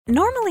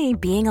Normally,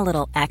 being a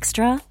little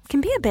extra can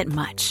be a bit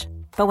much,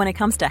 but when it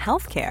comes to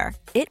healthcare,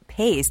 it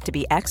pays to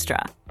be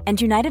extra. And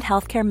United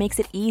Healthcare makes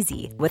it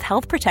easy with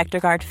Health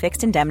Protector Guard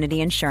fixed indemnity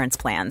insurance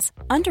plans.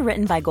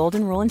 Underwritten by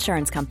Golden Rule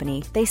Insurance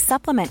Company, they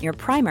supplement your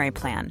primary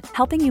plan,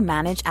 helping you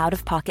manage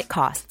out-of-pocket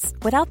costs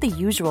without the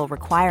usual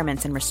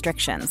requirements and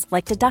restrictions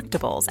like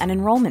deductibles and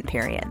enrollment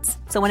periods.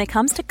 So when it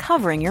comes to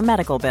covering your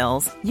medical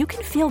bills, you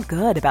can feel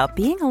good about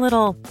being a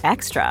little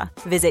extra.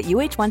 Visit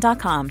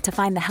uh1.com to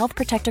find the Health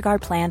Protector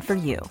Guard plan for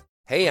you.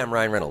 Hey, I'm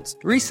Ryan Reynolds.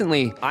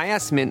 Recently, I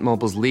asked Mint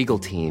Mobile's legal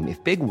team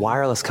if big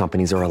wireless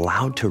companies are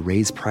allowed to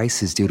raise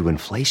prices due to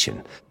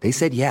inflation. They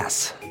said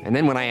yes. And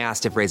then when I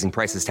asked if raising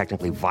prices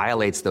technically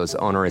violates those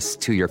onerous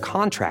two-year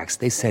contracts,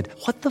 they said,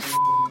 "What the f***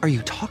 are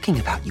you talking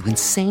about, you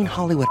insane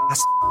Hollywood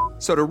ass?"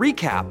 So to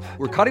recap,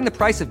 we're cutting the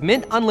price of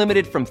Mint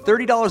Unlimited from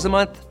 $30 a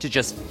month to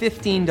just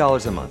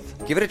 $15 a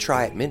month. Give it a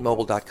try at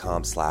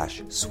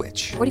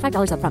mintmobile.com/switch.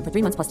 $45 up front for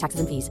 3 months plus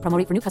taxes and fees. Promo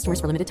rate for new customers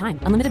for limited time.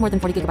 Unlimited more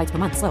than 40 gigabytes per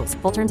month. Slows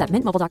full terms at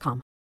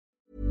mintmobile.com.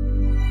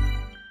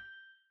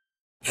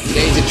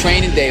 Today's a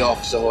training day,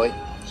 Officer Hoyt.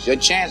 It's your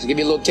chance to give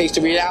you a little taste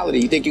of reality.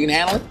 You think you can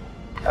handle it?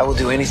 I will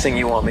do anything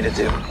you want me to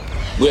do.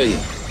 Will you?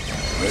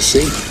 Let's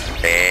see.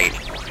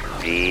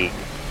 A-D-N.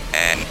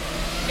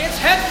 It's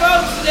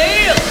Headphones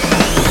Neil!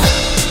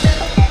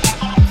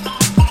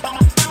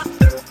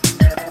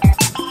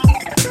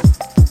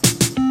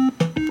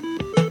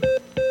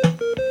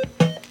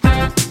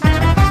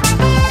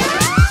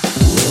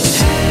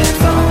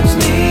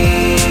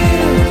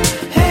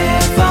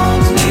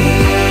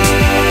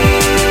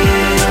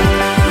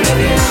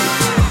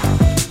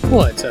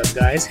 What's up,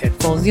 guys?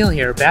 Headphones Neil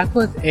here, back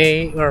with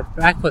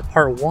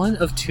part 1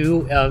 of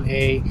 2 of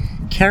a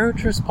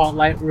character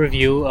spotlight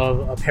review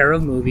of a pair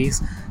of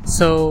movies.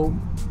 So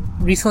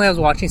recently I was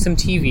watching some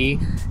TV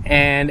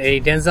and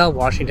a Denzel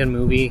Washington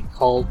movie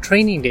called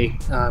Training Day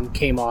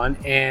came on,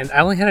 and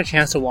I only had a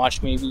chance to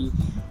watch maybe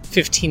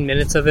 15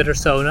 minutes of it or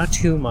so, not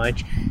too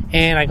much,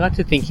 and I got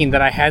to thinking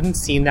that I hadn't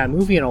seen that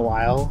movie in a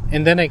while,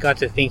 and then I got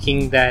to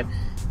thinking that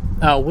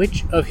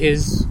which of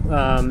his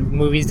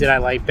movies did I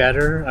like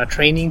better,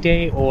 Training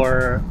Day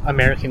or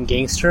American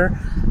Gangster?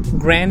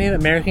 Granted,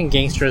 American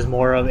Gangster is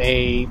more of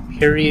a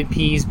period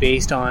piece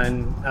based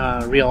on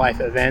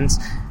real-life events,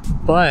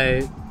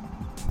 but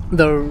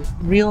the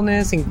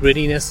realness and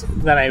grittiness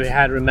that I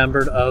had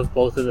remembered of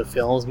both of the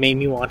films made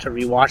me want to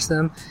rewatch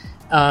them.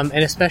 And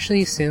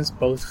especially since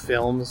both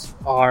films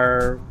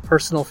are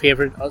personal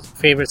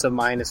favorites of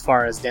mine as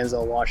far as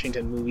Denzel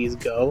Washington movies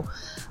go.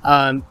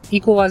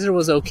 Equalizer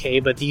was okay,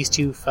 but these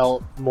two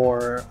felt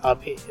more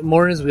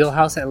in his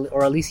wheelhouse,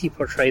 or at least he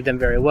portrayed them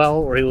very well,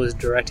 or he was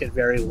directed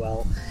very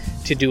well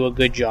to do a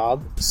good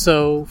job.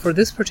 So for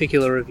this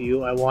particular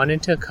review, I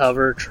wanted to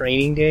cover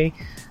Training Day.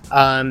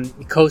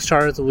 It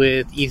co-stars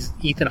with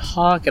Ethan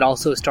Hawke. It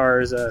also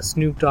stars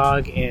Snoop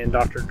Dogg and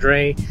Dr.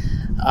 Dre.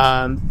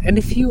 And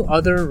a few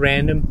other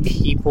random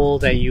people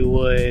that you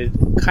would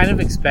kind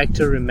of expect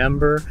to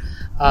remember.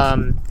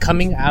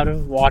 Coming out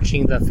of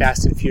watching the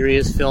Fast and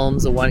Furious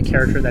films, the one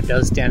character that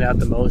does stand out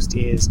the most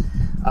is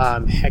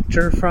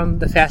Hector from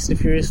the Fast and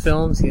Furious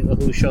films,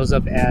 who shows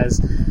up as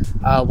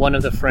one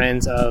of the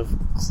friends of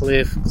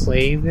Cliff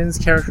Clavin's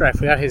character. I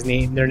forgot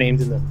their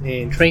names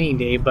in Training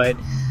Day, but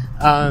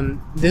the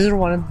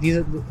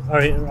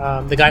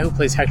guy who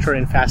plays Hector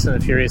in Fast and the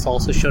Furious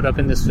also showed up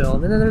in this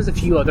film, and then there's a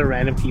few other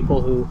random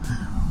people who,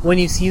 when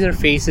you see their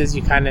faces,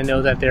 you kind of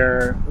know that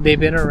they've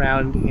been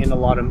around in a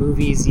lot of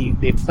movies.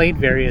 They've played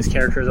various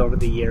characters over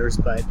the years,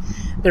 but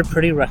they're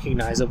pretty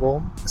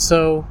recognizable.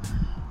 So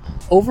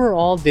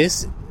overall,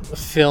 this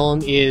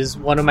film is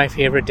one of my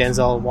favorite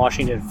Denzel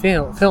Washington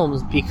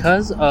films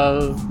because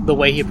of the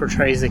way he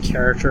portrays the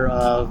character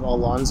of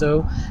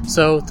Alonzo.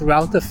 So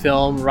throughout the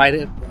film, right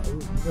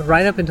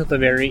up until the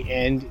very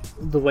end,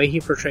 the way he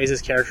portrays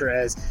his character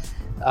as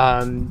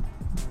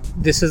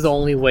this is the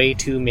only way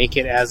to make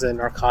it as a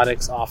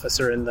narcotics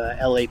officer in the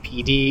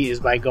LAPD is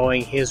by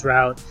going his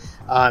route.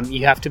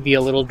 You have to be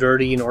a little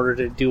dirty in order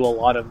to do a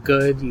lot of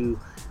good. You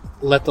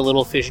let the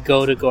little fish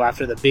go to go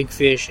after the big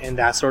fish and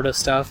that sort of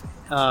stuff.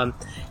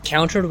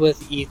 Countered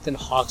with Ethan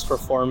Hawke's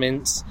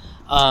performance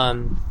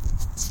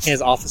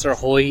as Officer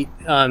Hoyt,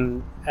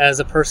 as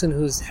a person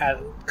who's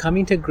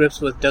coming to grips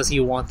with, does he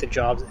want the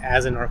job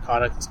as a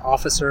narcotics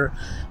officer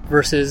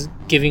versus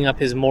giving up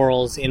his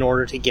morals in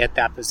order to get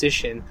that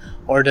position,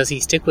 or does he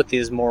stick with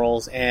his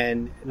morals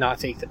and not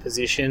take the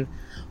position,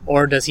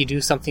 or does he do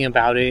something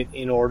about it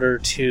in order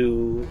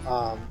to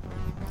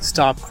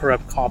stop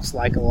corrupt cops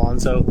like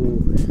Alonzo,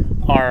 who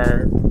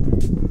are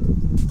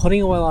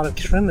putting away a lot of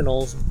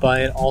criminals,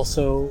 but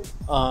also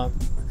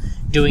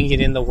doing it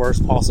in the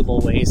worst possible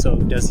way. So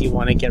does he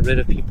want to get rid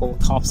of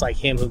cops like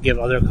him who give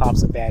other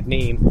cops a bad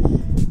name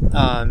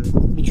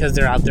because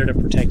they're out there to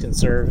protect and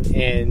serve,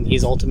 and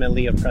he's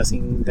ultimately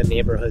oppressing the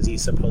neighborhoods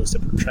he's supposed to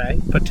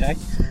protect.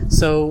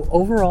 So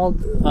overall,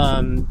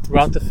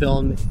 throughout the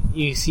film,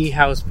 you see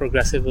how it's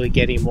progressively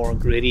getting more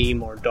gritty,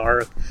 more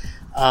dark,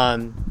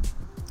 and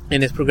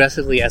it's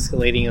progressively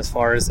escalating as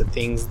far as the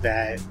things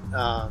that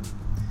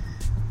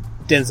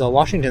Denzel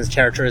Washington's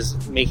character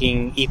is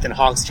making Ethan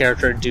Hawke's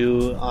character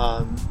do,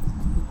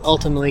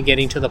 ultimately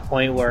getting to the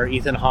point where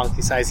Ethan Hawke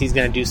decides he's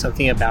going to do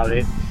something about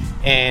it.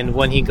 And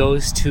when he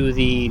goes to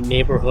the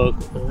neighborhood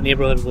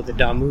with the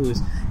Damus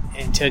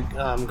and to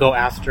go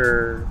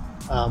after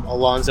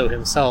Alonzo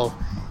himself,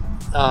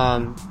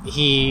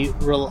 he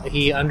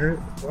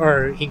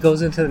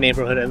goes into the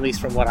neighborhood, at least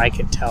from what I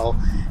could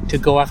tell, to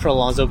go after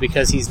Alonzo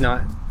because he's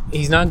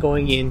not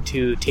going in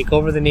to take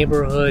over the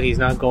neighborhood. He's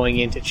not going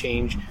in to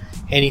change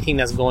anything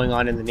that's going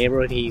on in the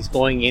neighborhood. He's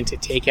going in to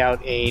take out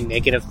a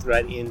negative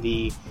threat in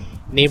the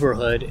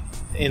neighborhood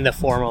in the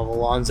form of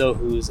Alonzo,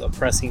 who's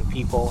oppressing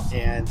people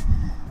and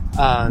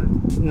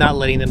not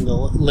letting them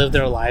live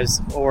their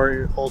lives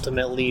or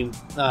ultimately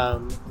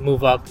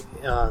move up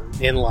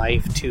in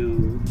life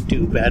to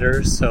do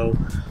better. So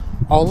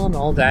all in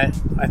all, that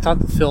I thought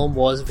the film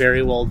was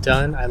very well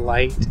done.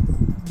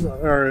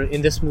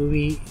 In this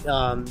movie,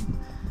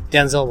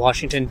 Denzel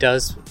Washington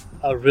does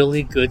a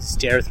really good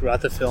stare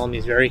throughout the film.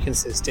 He's very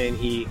consistent.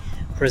 He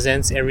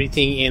presents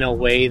everything in a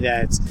way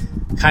that's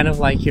kind of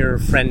like your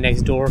friend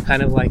next door,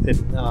 kind of like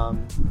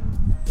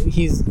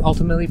he's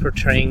ultimately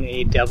portraying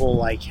a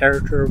devil-like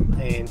character,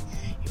 and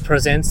he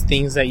presents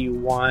things that you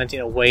want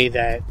in a way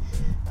that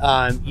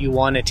you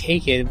want to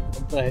take it,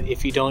 but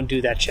if you don't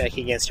do that check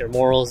against your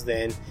morals,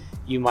 then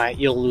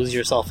you'll lose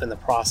yourself in the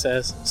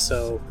process.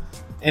 So,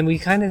 and they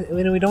don't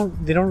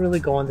really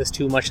go on this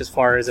too much as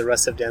far as the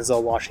rest of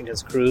Denzel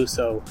Washington's crew.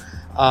 So,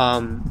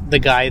 the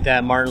guy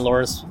from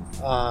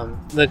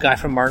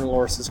Martin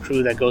Lawrence's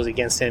crew that goes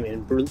against him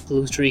in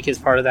Blue Streak is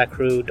part of that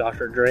crew,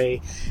 Dr. Dre,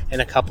 and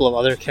a couple of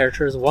other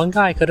characters. One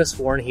guy I could have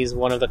sworn he's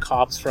one of the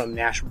cops from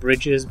Nash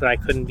Bridges, but I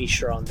couldn't be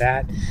sure on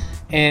that.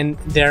 And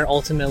they're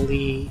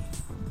ultimately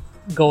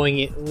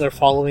they're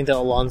following the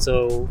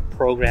Alonzo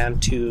program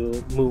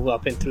to move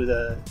up and through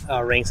the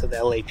ranks of the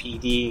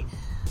LAPD,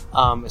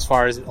 as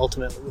far as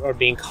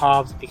being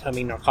cops,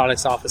 becoming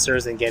narcotics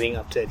officers, and getting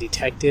up to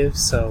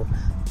detectives. So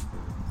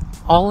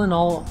all in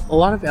all, a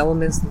lot of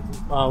elements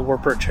were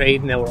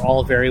portrayed and they were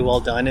all very well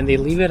done, and they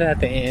leave it at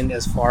the end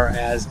as far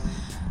as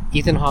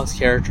Ethan Hawke's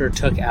character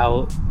took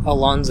out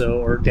Alonzo,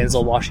 or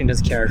Denzel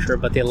Washington's character,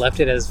 but they left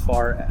it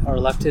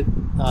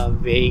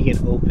vague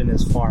and open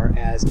as far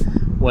as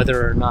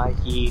whether or not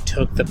he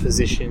took the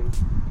position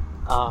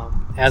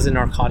as a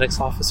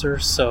narcotics officer.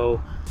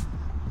 So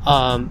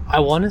I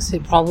want to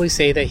probably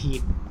say that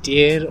he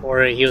did,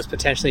 or he was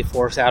potentially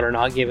forced out or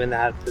not given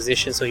that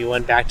position, so he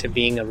went back to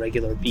being a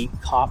regular beat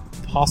cop,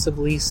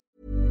 possibly.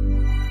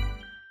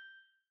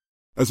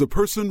 As a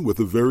person with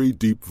a very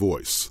deep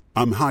voice,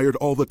 I'm hired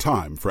all the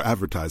time for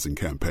advertising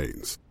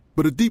campaigns.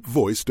 But a deep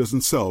voice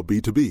doesn't sell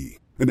B2B,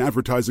 and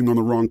advertising on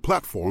the wrong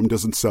platform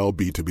doesn't sell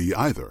B2B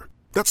either.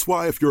 That's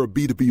why if you're a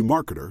B2B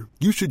marketer,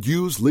 you should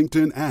use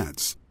LinkedIn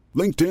ads.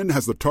 LinkedIn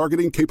has the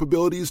targeting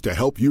capabilities to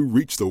help you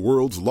reach the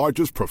world's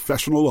largest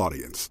professional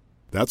audience.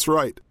 That's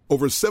right,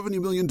 over 70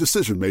 million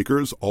decision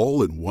makers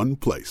all in one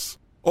place.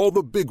 All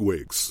the big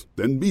wigs,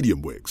 then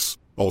medium wigs,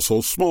 also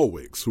small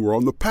wigs who are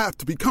on the path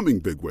to becoming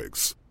big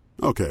wigs.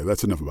 Okay,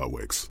 that's enough about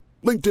wigs.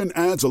 LinkedIn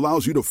ads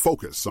allows you to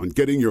focus on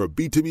getting your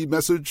B2B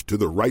message to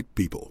the right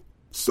people.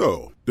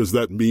 So, does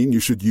that mean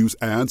you should use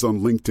ads on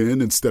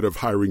LinkedIn instead of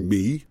hiring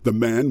me, the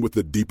man with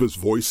the deepest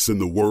voice in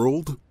the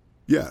world?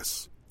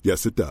 Yes.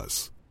 Yes, it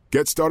does.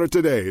 Get started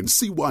today and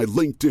see why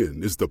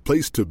LinkedIn is the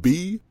place to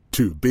be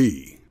to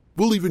be.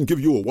 We'll even give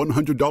you a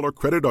 $100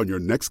 credit on your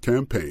next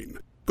campaign.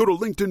 Go to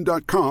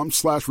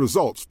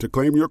linkedin.com/results to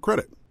claim your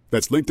credit.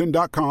 That's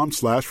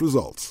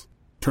linkedin.com/results.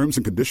 Terms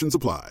and conditions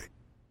apply.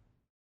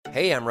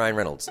 Hey, I'm Ryan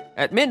Reynolds.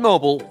 At Mint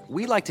Mobile,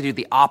 we like to do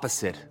the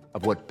opposite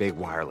of what Big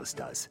Wireless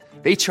does.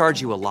 They charge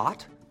you a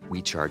lot,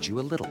 we charge you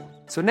a little.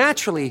 So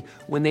naturally,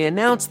 when they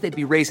announced they'd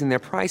be raising their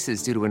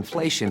prices due to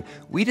inflation,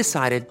 we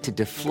decided to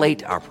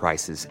deflate our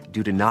prices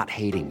due to not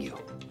hating you.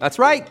 That's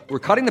right. We're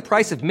cutting the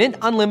price of Mint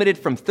Unlimited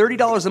from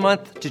 $30 a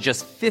month to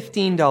just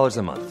 $15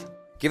 a month.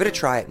 Give it a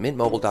try at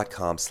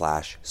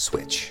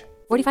mintmobile.com/switch.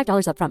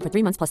 $45 up front for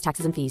 3 months plus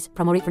taxes and fees.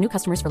 Promo rate for new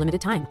customers for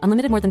limited time.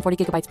 Unlimited more than 40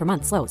 gigabytes per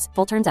month. Slows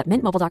full terms at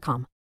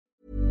mintmobile.com.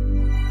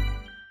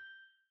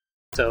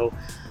 So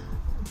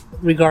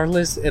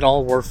regardless, it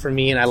all worked for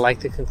me, and I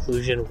like the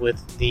conclusion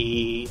with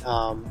the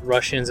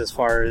Russians as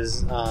far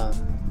as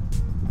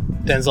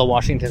Denzel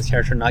Washington's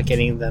character not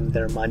getting them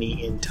their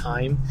money in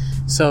time.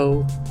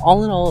 So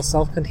all in all, a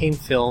self-contained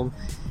film,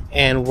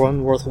 and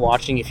one worth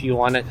watching if you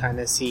want to kind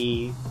of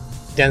see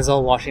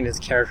Denzel Washington's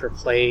character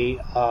play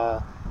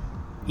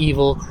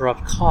evil,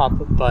 corrupt cop,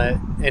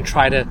 and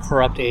try to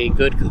corrupt a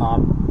good cop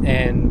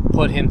and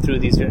put him through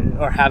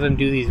have him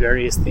do these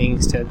various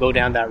things to go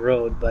down that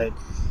road, but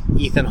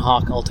Ethan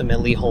Hawke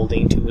ultimately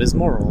holding to his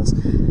morals.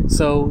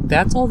 So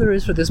that's all there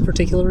is for this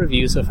particular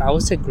review. So if I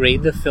was to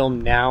grade the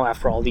film now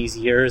after all these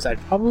years, I'd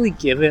probably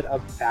give it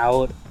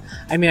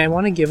I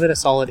want to give it a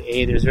solid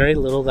A. There's very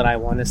little that I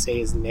want to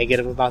say is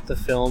negative about the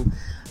film.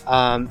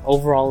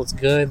 Overall, it's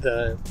good.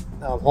 The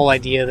whole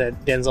idea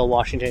that Denzel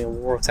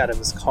Washington works out of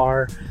his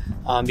car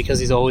because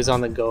he's always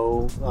on the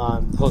go.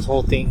 His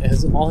whole thing,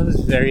 all of his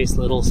various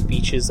little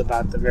speeches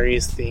about the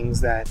various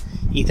things that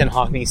Ethan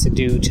Hawke needs to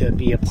do to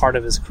be a part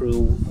of his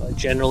crew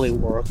generally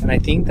work. And I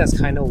think that's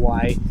kind of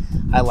why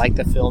I like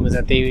the film, is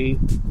that they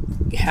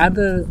had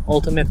the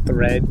ultimate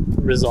thread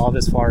resolved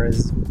as far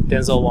as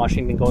Denzel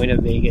Washington going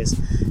to Vegas,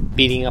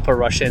 beating up a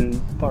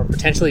Russian, or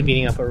potentially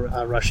beating up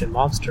a Russian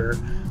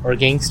mobster or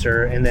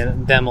gangster, and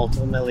then them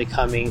ultimately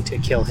coming to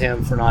kill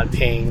him for not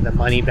paying the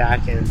money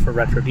back and for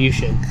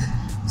retribution.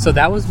 So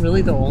that was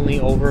really the only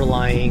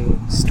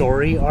overlying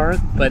story arc,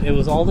 but it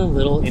was all the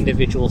little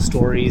individual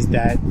stories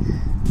that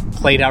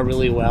played out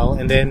really well.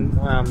 And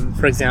then,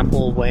 for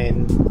example,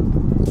 when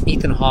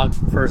Ethan Hawke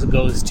first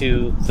goes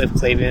to Cliff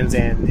Clavin's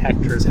and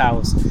Hector's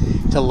house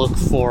to look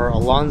for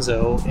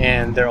Alonzo,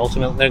 and they're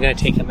going to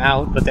take him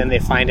out, but then they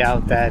find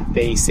out that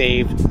they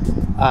saved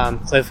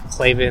Cliff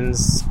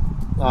Clavin's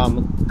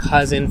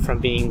cousin from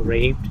being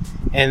raped,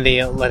 and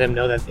they let him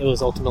know that it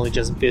was ultimately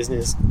just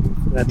business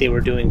that they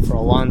were doing for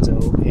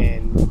Alonzo.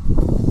 And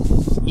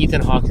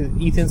Ethan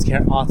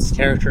Hawke's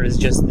character is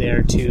just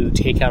there to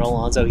take out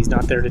Alonzo. He's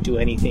not there to do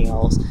anything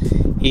else.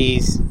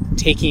 He's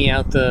taking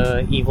out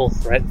the evil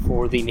threat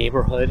for the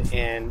neighborhood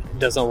and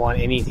doesn't want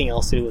anything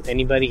else to do with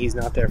anybody. He's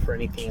not there for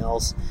anything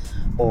else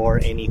or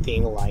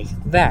anything like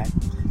that.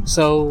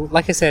 So,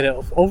 like I said,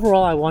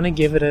 overall, I want to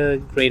give it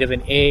a grade of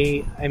an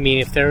A. I mean,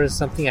 if there was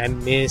something I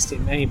missed,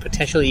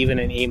 potentially even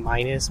an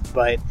A-,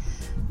 but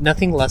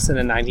nothing less than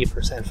a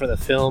 90% for the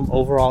film.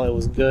 Overall, it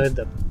was good.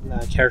 The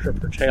character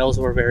portrayals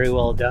were very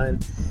well done.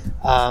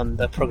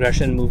 The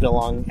progression moved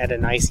along at a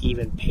nice,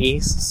 even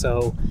pace.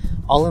 So,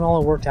 all in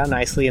all, it worked out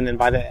nicely. And then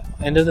by the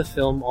end of the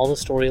film, all the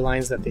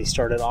storylines that they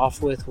started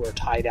off with were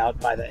tied out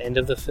by the end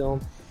of the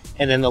film.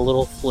 And then the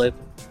little flip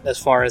as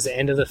far as the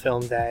end of the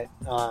film that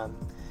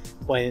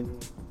when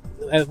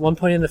at one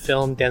point in the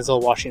film,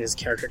 Denzel Washington's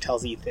character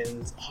tells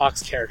Ethan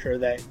Hawke's character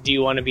that, do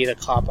you want to be the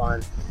cop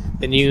on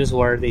the news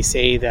where they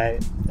say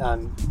that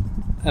an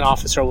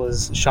officer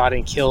was shot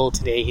and killed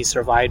today? He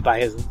survived by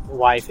his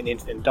wife and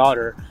infant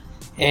daughter.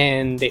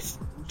 And they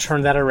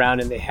turned that around,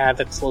 and they had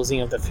the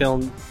closing of the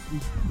film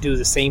do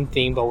the same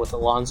thing, but with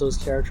Alonzo's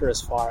character,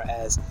 as far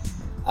as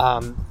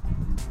an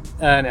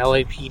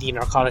LAPD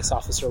narcotics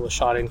officer was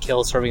shot and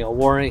killed serving a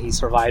warrant. He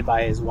survived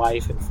by his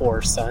wife and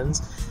 4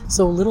 sons.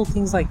 So little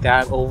things like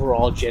that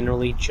overall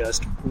generally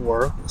just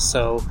work.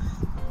 So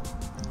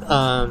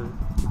I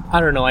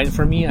don't know.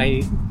 For me,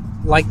 I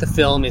like the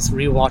film. It's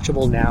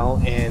rewatchable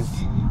now, and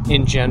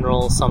in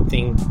general,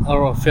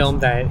 a film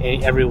that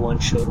everyone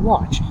should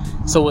watch.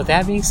 So with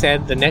that being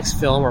said, the next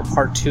film, or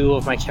part 2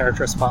 of my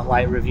character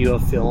spotlight review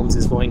of films,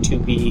 is going to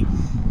be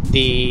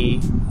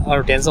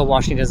Denzel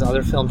Washington's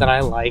other film that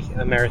I like,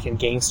 American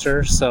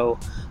Gangster. So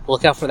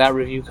look out for that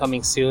review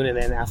coming soon. And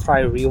then after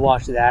I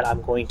rewatch that,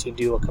 I'm going to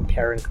do a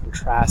compare and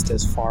contrast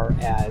as far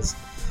as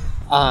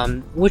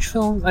which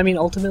film. I mean,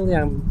 ultimately,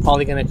 I'm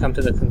probably going to come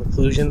to the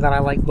conclusion that I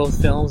like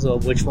both films, or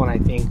which one I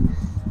think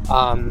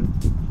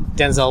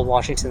Denzel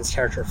Washington's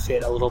character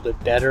fit a little bit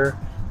better.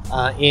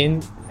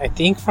 I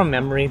think from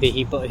memory that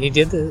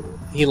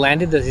he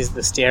landed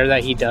the stare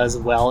that he does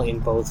well in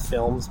both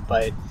films,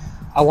 but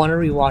I want to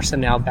rewatch them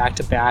now back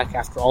to back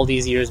after all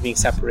these years being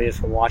separated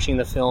from watching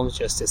the films,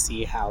 just to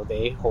see how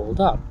they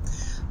hold up.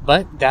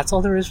 But that's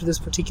all there is for this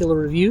particular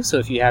review. So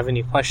if you have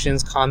any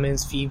questions,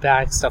 comments,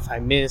 feedback, stuff I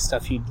missed,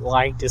 stuff you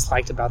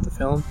disliked about the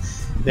film,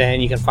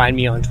 then you can find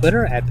me on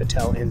Twitter at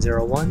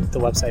PatelN01. The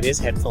website is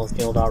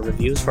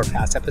headphonesguild.reviews for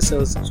past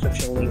episodes,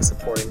 subscription links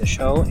supporting the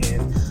show,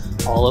 and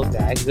all of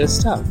that good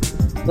stuff.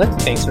 But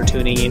thanks for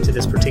tuning into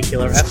this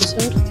particular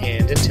episode,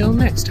 and until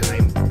next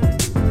time.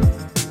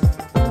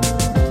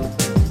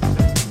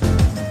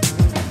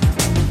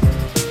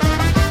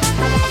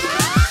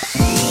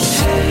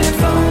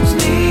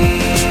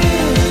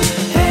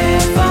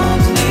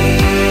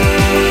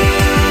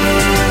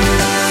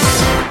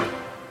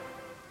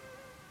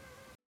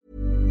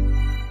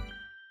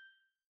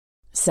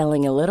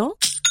 Selling a little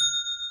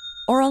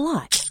or a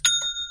lot?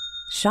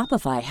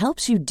 Shopify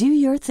helps you do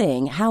your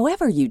thing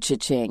however you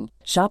cha-ching.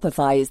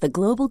 Shopify is the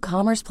global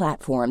commerce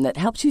platform that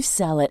helps you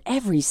sell at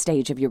every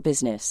stage of your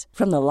business.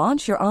 From the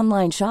launch your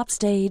online shop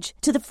stage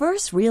to the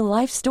first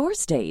real-life store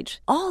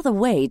stage, all the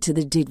way to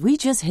the did we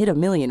just hit a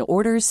million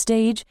orders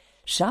stage.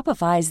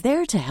 Shopify is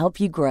there to help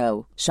you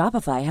grow.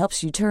 Shopify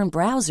helps you turn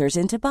browsers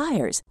into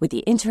buyers with the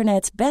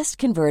internet's best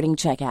converting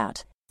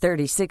checkout.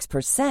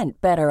 36%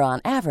 better on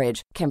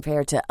average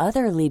compared to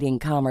other leading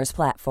commerce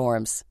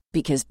platforms.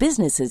 Because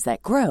businesses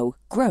that grow,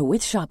 grow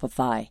with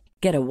Shopify.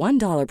 Get a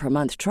 $1 per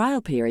month trial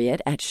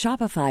period at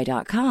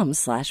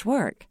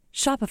shopify.com/work.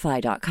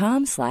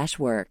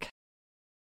 Shopify.com/work.